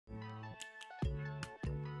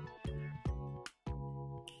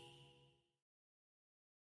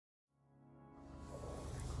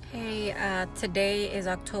Hey, today is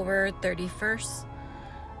October 31st,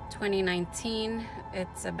 2019.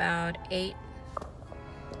 It's about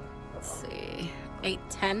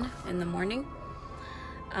 8:10 in the morning.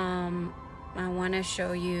 I want to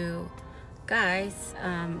show you guys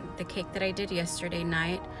the cake that I did yesterday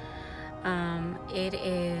night. It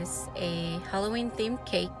is a Halloween themed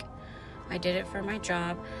cake. I did it for my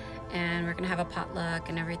job, and we're gonna have a potluck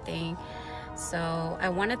and everything. So I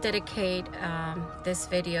want to dedicate this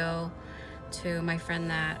video to my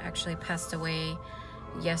friend that actually passed away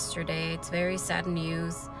yesterday. It's very sad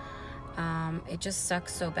news. It just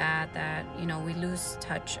sucks so bad that, you know, we lose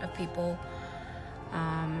touch of people.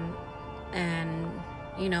 And,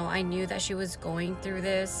 you know, I knew that she was going through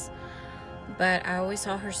this, but I always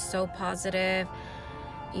saw her so positive,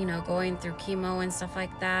 you know, going through chemo and stuff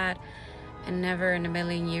like that. And never in a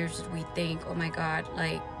million years did we think, oh my God,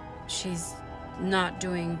 like, she's not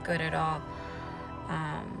doing good at all.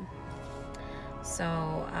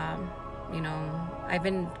 You know, I've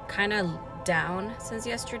been kind of down since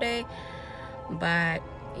yesterday, but,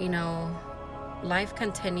 you know, life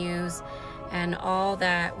continues, and all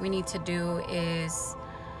that we need to do is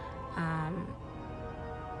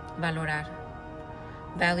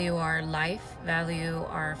value our life, value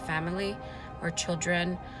our family, our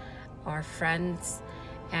children, our friends,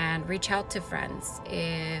 and reach out to friends.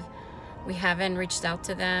 If we haven't reached out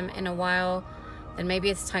to them in a while, then maybe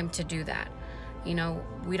it's time to do that. You know,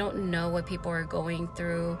 we don't know what people are going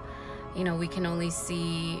through. You know, we can only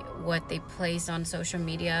see what they place on social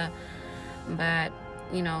media. But,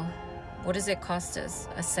 you know, what does it cost us?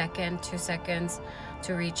 A second, 2 seconds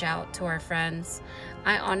to reach out to our friends?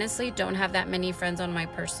 I honestly don't have that many friends on my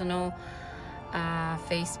personal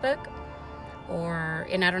Facebook,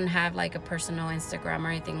 and I don't have like a personal Instagram or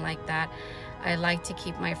anything like that. I like to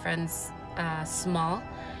keep my friends small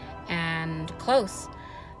and close.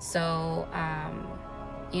 So,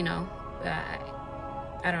 you know,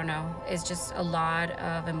 I don't know. It's just a lot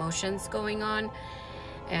of emotions going on.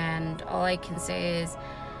 And all I can say is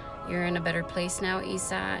you're in a better place now,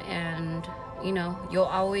 Isa. And, you know, you'll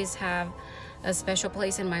always have a special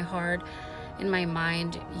place in my heart, in my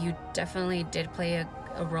mind. You definitely did play a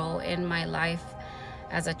role in my life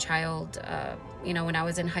as a child, you know, when I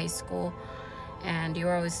was in high school. And you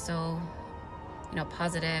were always so, you know,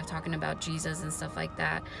 positive, talking about Jesus and stuff like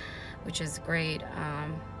that, which is great.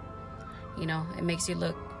 You know, it makes you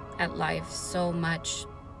look at life so much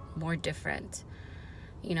more different,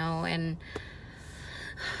 you know, and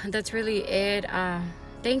that's really it.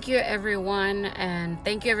 Thank you, everyone, and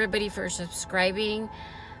thank you, everybody, for subscribing.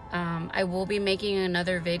 I will be making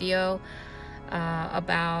another video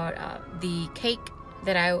about the cake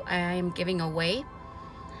that I am giving away.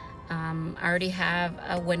 I already have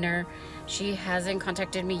a winner. She hasn't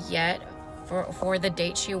contacted me yet for the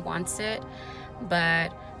date she wants it,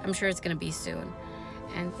 but I'm sure it's gonna be soon.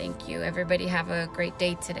 And thank you, everybody. Have a great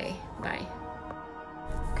day today. Bye.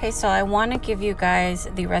 Okay, so I want to give you guys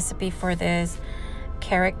the recipe for this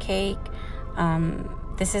carrot cake.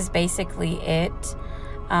 This is basically it.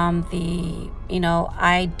 You know,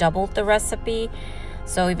 I doubled the recipe,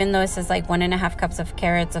 so even though it says like 1.5 cups of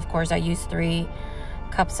carrots, of course I used 3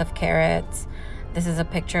 cups of carrots. This is a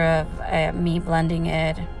picture of me blending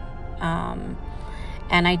it.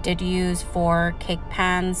 And I did use 4 cake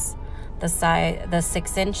pans, the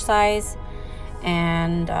 6-inch size,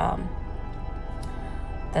 and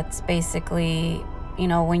that's basically, you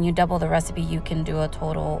know, when you double the recipe, you can do a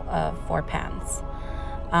total of 4 pans.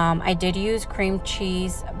 I did use cream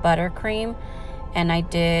cheese buttercream, and I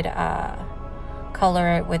did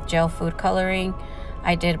color it with gel food coloring.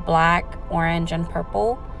 I did black, orange, and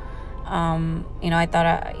purple. You know, I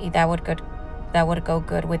thought that would go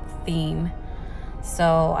good with theme.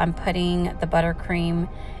 So I'm putting the buttercream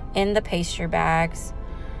in the pastry bags,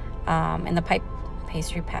 in the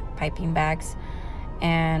piping bags.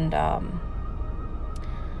 And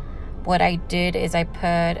what I did is I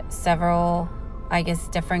put several, I guess,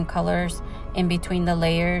 different colors in between the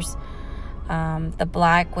layers. The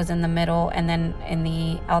black was in the middle, and then in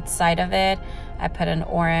the outside of it, I put an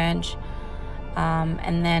orange.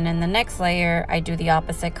 And then in the next layer, I do the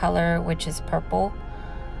opposite color, which is purple.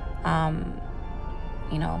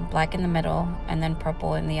 You know, black in the middle, and then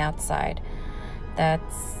purple in the outside.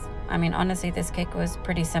 I mean, honestly, this cake was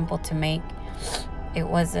pretty simple to make. It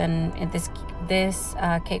wasn't, this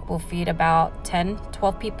cake will feed about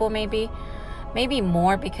 10-12 people, maybe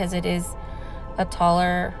more, because it is a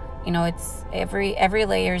taller, you know, it's every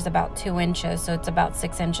layer is about 2 inches, so it's about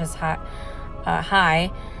 6 inches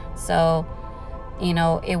high. So, you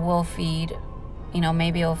know, it will feed, you know,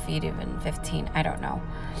 maybe it'll feed even 15. I don't know.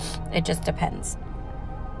 It just depends.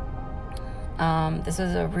 This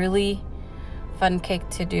is a really fun cake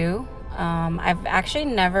to do. I've actually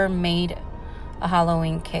never made a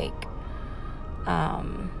Halloween cake,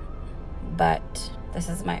 but this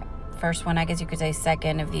is my first one. I guess you could say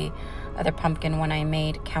second if the other pumpkin one I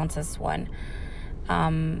made counts as one.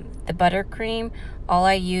 The buttercream, all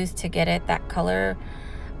I used to get it that color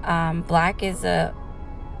black is a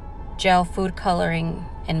gel food coloring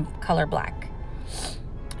in color black.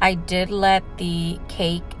 I did let the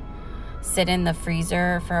cake sit in the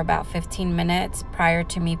freezer for about 15 minutes prior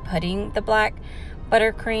to me putting the black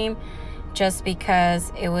buttercream, just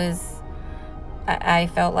because it was, I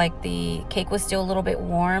felt like the cake was still a little bit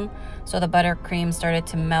warm, so the buttercream started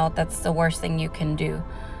to melt. That's the worst thing you can do,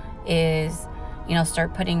 is, you know,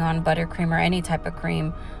 start putting on buttercream or any type of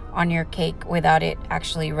cream on your cake without it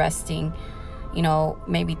actually resting, you know,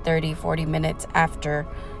 maybe 30-40 minutes after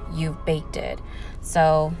you've baked it.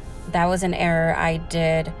 So that was an error I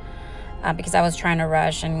did, because I was trying to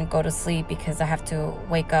rush and go to sleep because I have to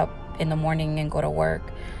wake up in the morning and go to work.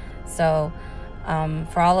 So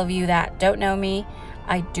for all of you that don't know me,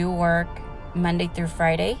 I do work Monday through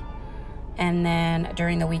Friday, and then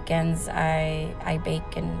during the weekends I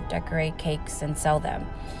bake and decorate cakes and sell them.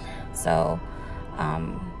 So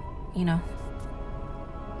you know,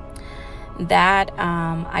 that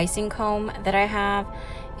icing comb that I have,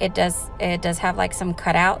 it does have like some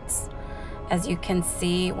cutouts. As you can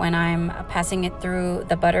see, when I'm passing it through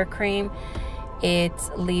the buttercream, it's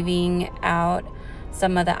leaving out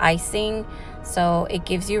some of the icing, so it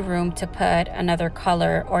gives you room to put another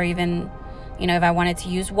color, or even, you know, if I wanted to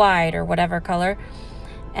use white or whatever color,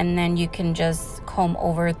 and then you can just comb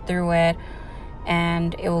over through it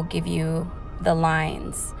and it will give you the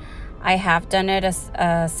lines. I have done it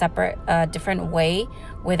a separate, different way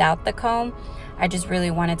without the comb. I just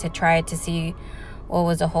really wanted to try it to see what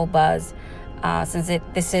was the whole buzz, since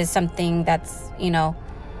this is something that's, you know,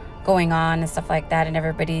 going on and stuff like that, and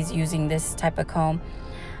everybody's using this type of comb.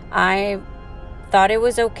 I thought it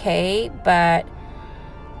was okay, but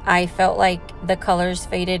I felt like the colors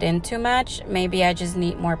faded in too much. Maybe I just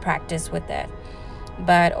need more practice with it.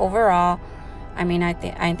 But overall, I mean, I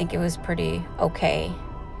think it was pretty okay.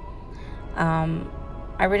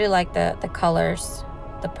 I really like the colors,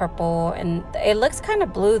 the purple, and it looks kind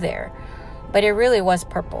of blue there, but it really was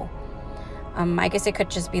purple. I guess it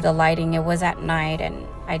could just be the lighting. It was at night and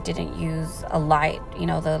I didn't use a light. You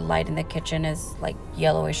know, the light in the kitchen is like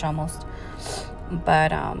yellowish almost.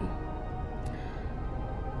 But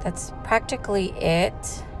that's practically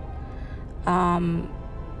it.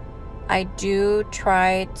 I do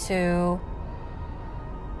try to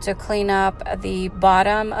clean up the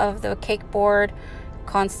bottom of the cake board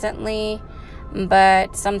constantly,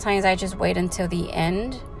 but sometimes I just wait until the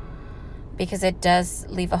end because it does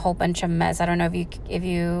leave a whole bunch of mess. I don't know if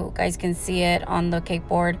you guys can see it on the cake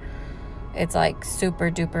board. It's like super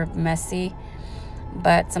duper messy,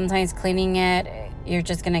 but sometimes cleaning it, you're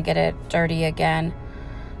just gonna get it dirty again.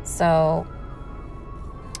 So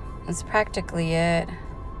that's practically it.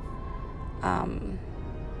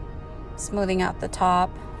 Smoothing out the top,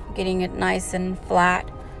 getting it nice and flat,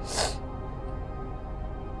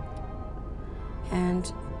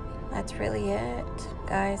 and that's really it,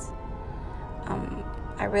 guys.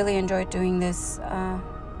 I really enjoyed doing this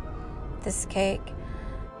this cake.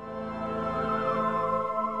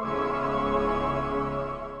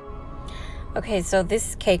 Okay, so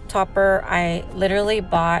this cake topper I literally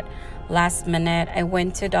bought last minute. I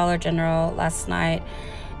went to Dollar General last night,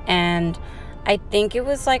 and I think it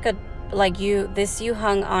was like you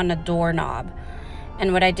hung on a doorknob.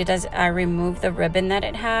 And what I did is I removed the ribbon that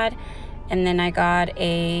it had, and then I got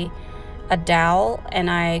a dowel and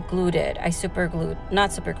I glued it.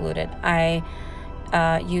 Not super glued it. I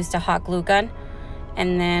used a hot glue gun,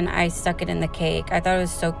 and then I stuck it in the cake. I thought it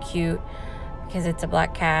was so cute because it's a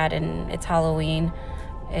black cat and it's Halloween.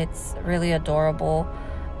 It's really adorable.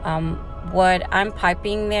 What I'm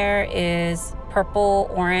piping there is purple,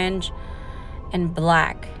 orange, and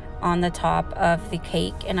black on the top of the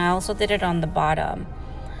cake, and I also did it on the bottom.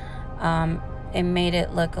 It made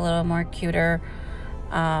it look a little more cuter.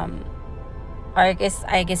 Or I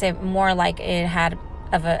guess it more like it had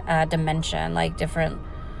of a dimension, like different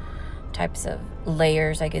types of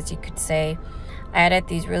layers, I guess you could say. I added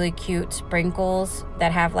these really cute sprinkles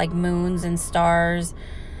that have like moons and stars,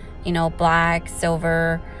 you know, black,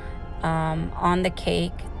 silver, on the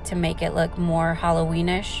cake to make it look more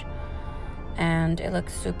Halloweenish, and it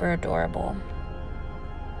looks super adorable.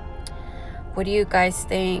 What do you guys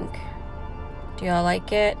think? Do y'all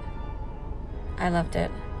like it? I loved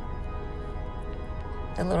it.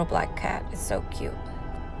 The little black cat is so cute.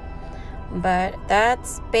 But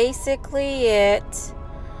that's basically it.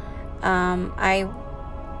 I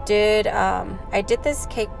did this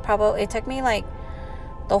cake, probably, it took me like,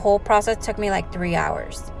 the whole process took me like 3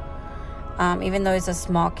 hours. Even though it's a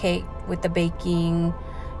small cake with the baking,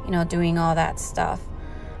 you know, doing all that stuff.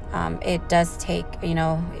 It does take, you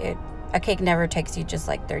know, a cake never takes you just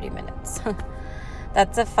like 30 minutes.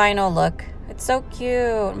 That's a final look. It's so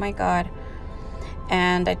cute. My God.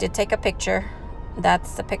 And I did take a picture.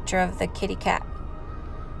 That's the picture of the kitty cat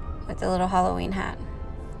with the little Halloween hat.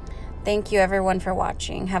 Thank you everyone for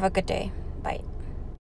watching. Have a good day. Bye.